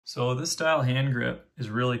So this style hand grip is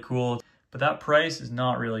really cool, but that price is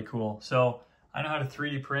not really cool. So I know how to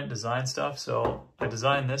 3D print design stuff, so I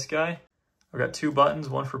designed this guy. I've got two buttons,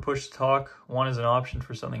 one for push to talk, one is an option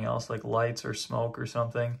for something else like lights or smoke or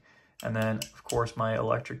something, and then of course my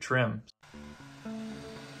electric trim.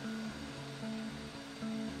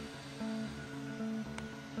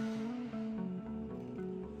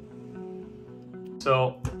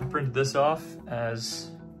 So I printed this off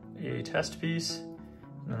as a test piece,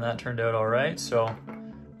 and then that turned out all right. So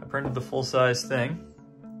I printed the full-size thing,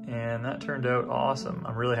 and that turned out awesome.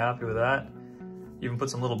 I'm really happy with that. Even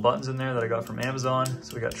put some little buttons in there that I got from Amazon.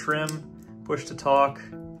 So we got trim, push to talk,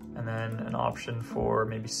 and then an option for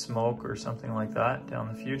maybe smoke or something like that down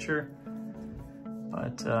the future.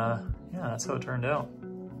 But yeah, that's how it turned out.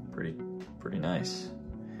 Pretty nice.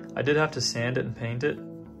 I did have to sand it and paint it.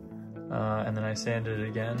 And then I sanded it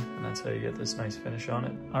again, and that's how you get this nice finish on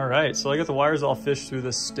it. All right, so I got the wires all fished through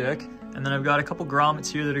this stick, and then I've got a couple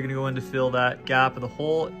grommets here that are gonna go in to fill that gap of the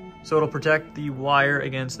hole, so it'll protect the wire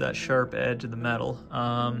against that sharp edge of the metal.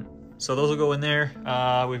 So those will go in there.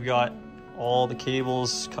 We've got all the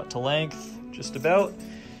cables cut to length, just about.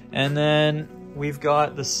 And then we've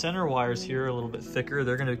got the center wires here a little bit thicker.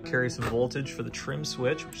 They're gonna carry some voltage for the trim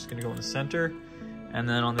switch, which is gonna go in the center. And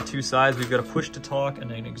then on the two sides, we've got a push to talk and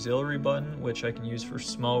an auxiliary button, which I can use for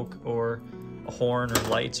smoke or a horn or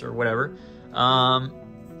lights or whatever.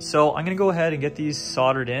 So I'm gonna go ahead and get these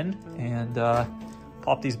soldered in and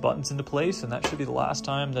pop these buttons into place, and that should be the last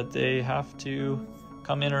time that they have to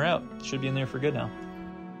come in or out. It should be in there for good now.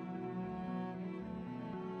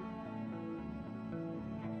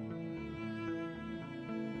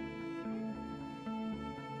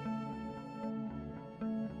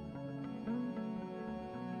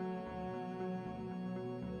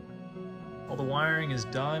 All the wiring is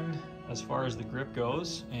done as far as the grip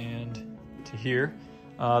goes and to here.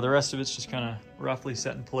 The rest of it's just kind of roughly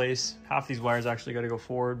set in place. Half these wires actually got to go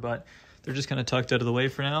forward, but they're just kind of tucked out of the way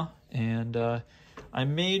for now. And I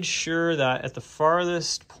made sure that at the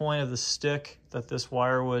farthest point of the stick that this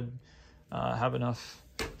wire would have enough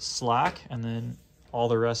slack, and then all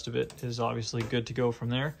the rest of it is obviously good to go from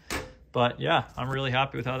there. But yeah, I'm really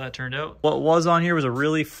happy with how that turned out. What was on here was a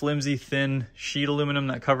really flimsy, thin sheet aluminum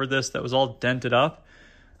that covered this that was all dented up.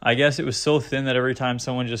 I guess it was so thin that every time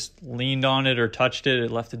someone just leaned on it or touched it,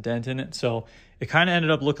 it left a dent in it. So it kind of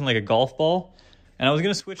ended up looking like a golf ball. And I was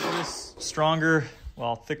gonna switch to this stronger,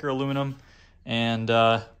 well, thicker aluminum, and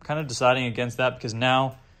kind of deciding against that because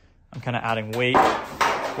now I'm kind of adding weight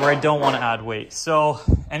where I don't want to add weight. So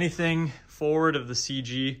anything forward of the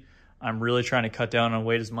CG, I'm really trying to cut down on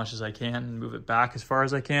weight as much as I can and move it back as far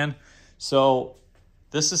as I can. So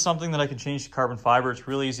this is something that I can change to carbon fiber. It's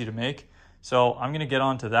really easy to make. So I'm gonna get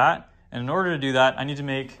onto that. And in order to do that, I need to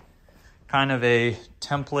make kind of a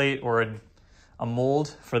template or a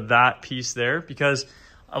mold for that piece there, because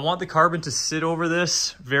I want the carbon to sit over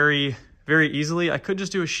this very, very easily. I could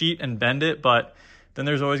just do a sheet and bend it, but then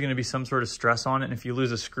there's always gonna be some sort of stress on it. And if you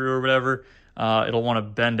lose a screw or whatever, it'll wanna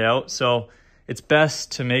bend out. So it's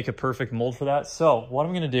best to make a perfect mold for that. So what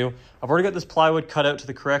I'm gonna do, I've already got this plywood cut out to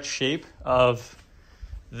the correct shape of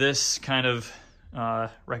this kind of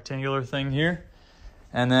rectangular thing here.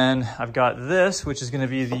 And then I've got this, which is gonna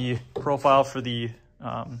be the profile for the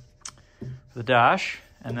dash,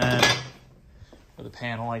 and then, or the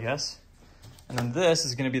panel, I guess. And then this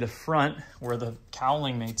is gonna be the front where the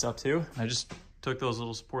cowling mates up to. I just took those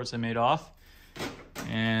little supports I made off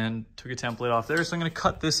and took a template off there. So I'm gonna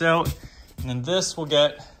cut this out. And then this will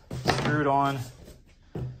get screwed on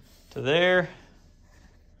to there.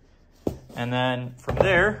 And then from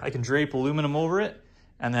there, I can drape aluminum over it,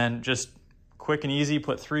 and then just quick and easy,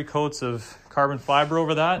 put 3 coats of carbon fiber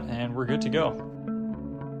over that, and we're good to go.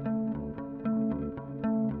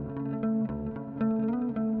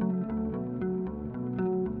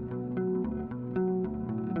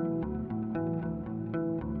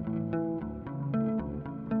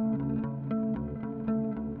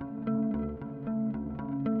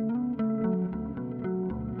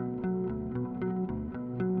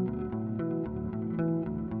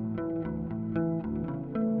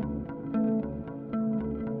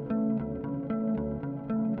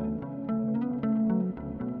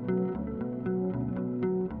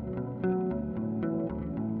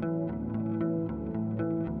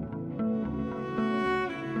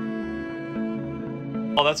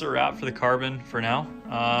 Well, that's a wrap for the carbon for now.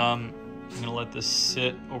 I'm gonna let this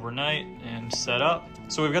sit overnight and set up.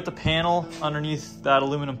 So we've got the panel underneath that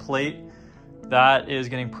aluminum plate. That is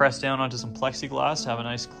getting pressed down onto some plexiglass to have a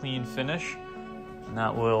nice clean finish. And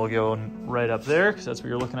that will go right up there because that's what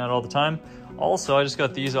you're looking at all the time. Also, I just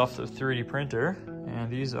got these off the 3D printer, and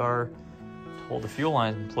these are to hold the fuel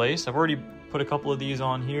lines in place. I've already put a couple of these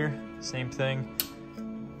on here, same thing.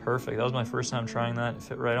 Perfect, that was my first time trying that. It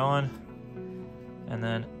fit right on. And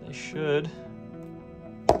then they should,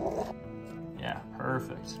 yeah,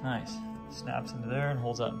 perfect, nice. Snaps into there and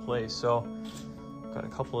holds that in place. So got a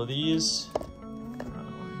couple of these. Another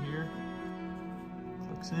one over here.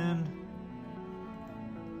 Clicks in.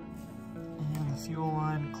 And the fuel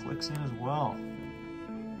line clicks in as well.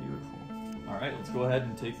 Beautiful. All right, let's go ahead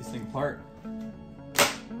and take this thing apart.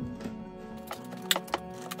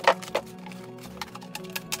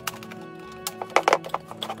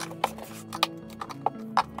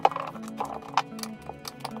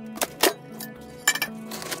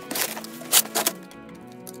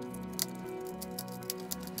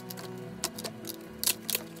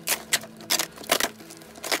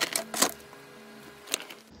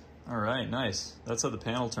 All right, nice. That's how the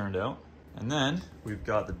panel turned out. And then we've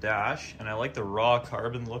got the dash, and I like the raw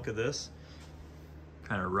carbon look of this.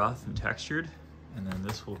 Kind of rough and textured. And then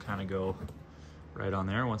this will kind of go right on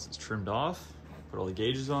there once it's trimmed off. Put all the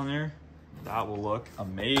gauges on there. That will look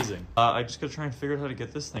amazing. I just gotta try and figure out how to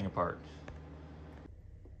get this thing apart.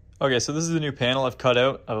 Okay, so this is the new panel I've cut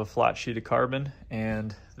out of a flat sheet of carbon,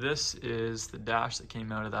 and this is the dash that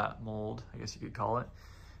came out of that mold, I guess you could call it.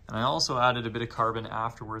 And I also added a bit of carbon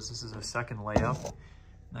afterwards. This is a second layup.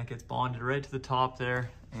 And that gets bonded right to the top there.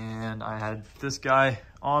 And I had this guy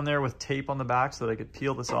on there with tape on the back so that I could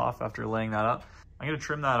peel this off after laying that up. I'm gonna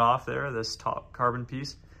trim that off there, this top carbon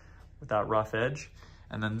piece with that rough edge.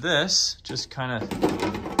 And then this just kind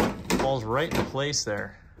of falls right into place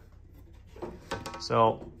there.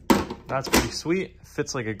 So that's pretty sweet.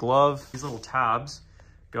 Fits like a glove. These little tabs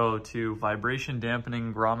go to vibration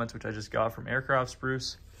dampening grommets, which I just got from Aircraft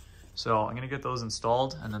Spruce. So I'm gonna get those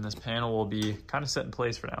installed, and then this panel will be kind of set in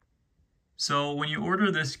place for now. So when you order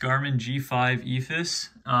this Garmin G5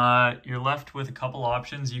 EFIS, you're left with a couple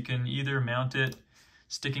options. You can either mount it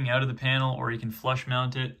sticking out of the panel, or you can flush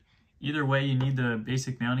mount it. Either way, you need the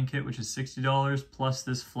basic mounting kit, which is $60, plus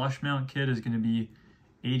this flush mount kit is gonna be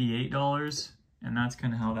 $88, and that's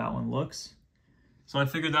kind of how that one looks. So I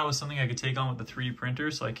figured that was something I could take on with the 3D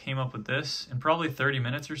printer, so I came up with this in probably 30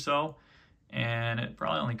 minutes or so. And it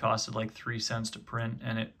probably only costed like 3 cents to print,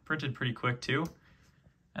 and it printed pretty quick too.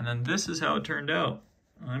 And then this is how it turned out.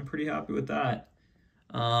 I'm pretty happy with that.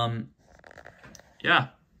 Yeah, it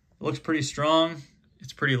looks pretty strong.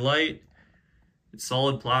 It's pretty light. It's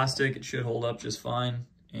solid plastic. It should hold up just fine.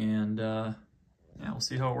 And yeah, we'll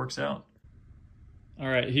see how it works out. All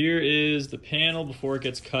right, here is the panel before it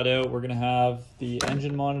gets cut out. We're gonna have the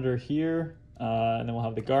engine monitor here, and then we'll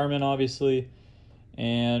have the Garmin, obviously.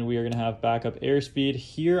 And we are going to have backup airspeed.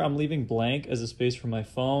 Here I'm leaving blank as a space for my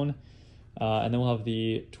phone. And then we'll have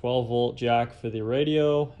the 12-volt jack for the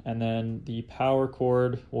radio. And then the power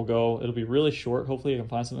cord will go, it'll be really short. Hopefully I can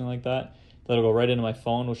find something like that. That'll go right into my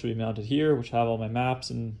phone, which will be mounted here, which have all my maps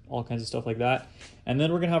and all kinds of stuff like that. And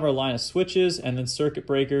then we're going to have our line of switches and then circuit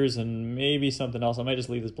breakers and maybe something else. I might just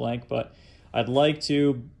leave this blank, but I'd like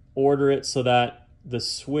to order it so that the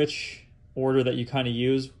switch order that you kind of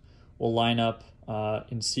use will line up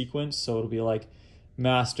in sequence. So it'll be like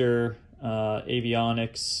master,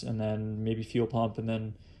 avionics, and then maybe fuel pump, and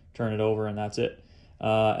then turn it over, and that's it.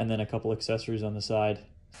 And then a couple accessories on the side.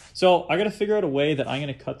 So I got to figure out a way that I'm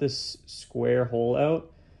going to cut this square hole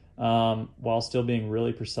out while still being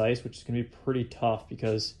really precise, which is going to be pretty tough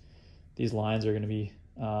because these lines are going to be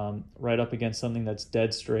right up against something that's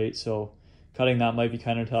dead straight. So cutting that might be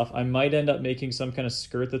kind of tough. I might end up making some kind of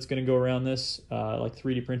skirt that's going to go around this, like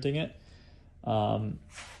 3D printing it.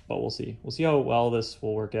 But we'll see. We'll see how well this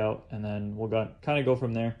will work out, and then we'll kind of go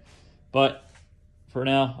from there. But for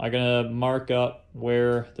now, I'm gonna mark up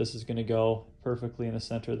where this is gonna go perfectly in the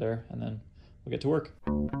center there, and then we'll get to work.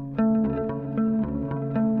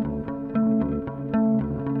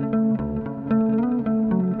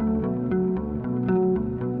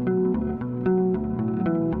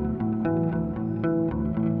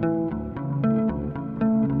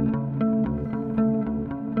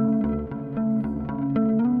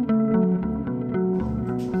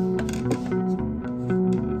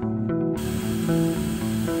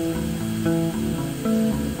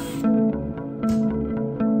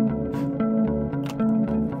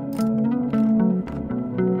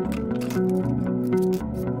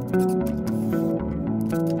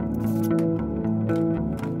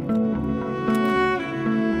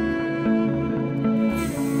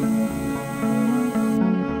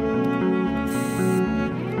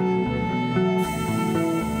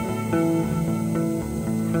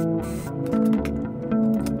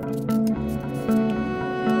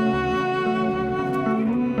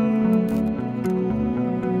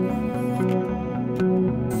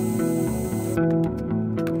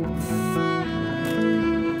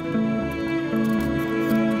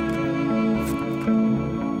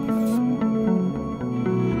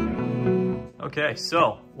 Okay,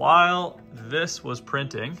 so while this was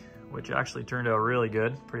printing, which actually turned out really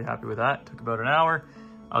good, pretty happy with that, took about an hour,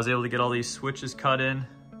 I was able to get all these switches cut in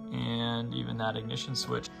and even that ignition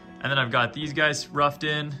switch. And then I've got these guys roughed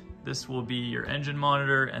in. This will be your engine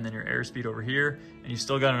monitor and then your airspeed over here. And you've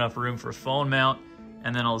still got enough room for a phone mount.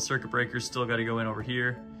 And then all the circuit breakers still got to go in over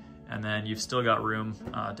here. And then you've still got room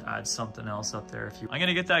to add something else up there. I'm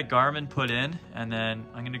gonna get that Garmin put in, and then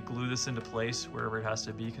I'm gonna glue this into place wherever it has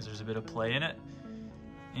to be because there's a bit of play in it.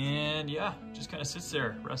 And yeah, just kind of sits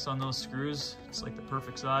there, rests on those screws. It's like the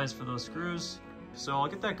perfect size for those screws. So I'll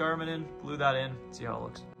get that Garmin in, glue that in, see how it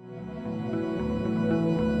looks.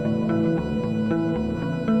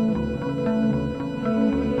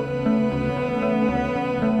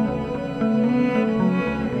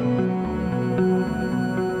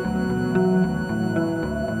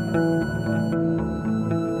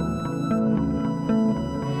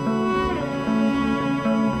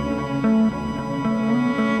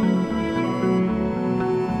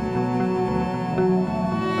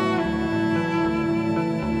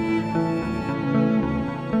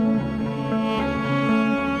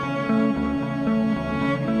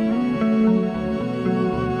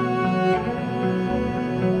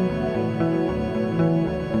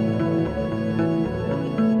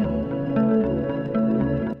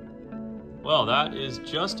 Well, that is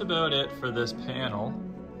just about it for this panel.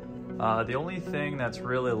 The only thing that's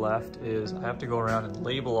really left is I have to go around and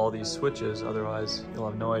label all these switches, otherwise you'll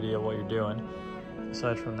have no idea what you're doing.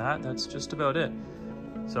 Aside from that, that's just about it.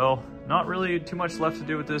 So not really too much left to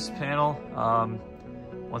do with this panel.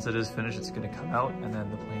 Once it is finished, it's gonna come out and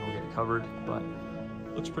then the plane will get covered, but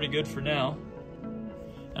looks pretty good for now.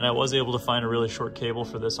 And I was able to find a really short cable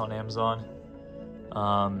for this on Amazon.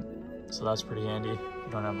 So that's pretty handy.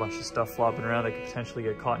 You don't have a bunch of stuff flopping around that could potentially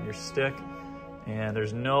get caught in your stick. And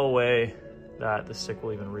there's no way that the stick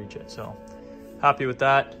will even reach it. So happy with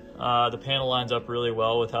that. The panel lines up really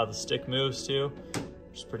well with how the stick moves too,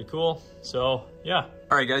 which is pretty cool. So yeah.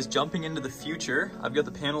 All right guys, jumping into the future, I've got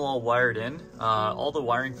the panel all wired in. All the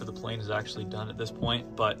wiring for the plane is actually done at this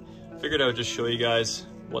point, but I figured I would just show you guys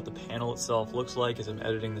what the panel itself looks like as I'm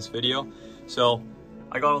editing this video. So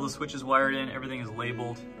I got all the switches wired in, everything is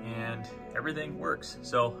labeled, and everything works.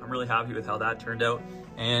 So I'm really happy with how that turned out.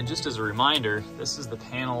 And just as a reminder, this is the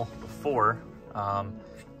panel before.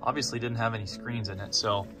 Obviously didn't have any screens in it,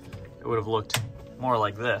 so it would have looked more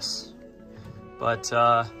like this. But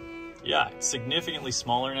yeah, it's significantly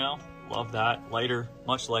smaller now. Love that, lighter,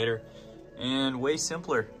 much lighter, and way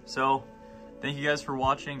simpler. So thank you guys for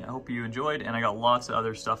watching. I hope you enjoyed, and I got lots of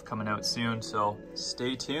other stuff coming out soon, so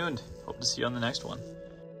stay tuned. Hope to see you on the next one.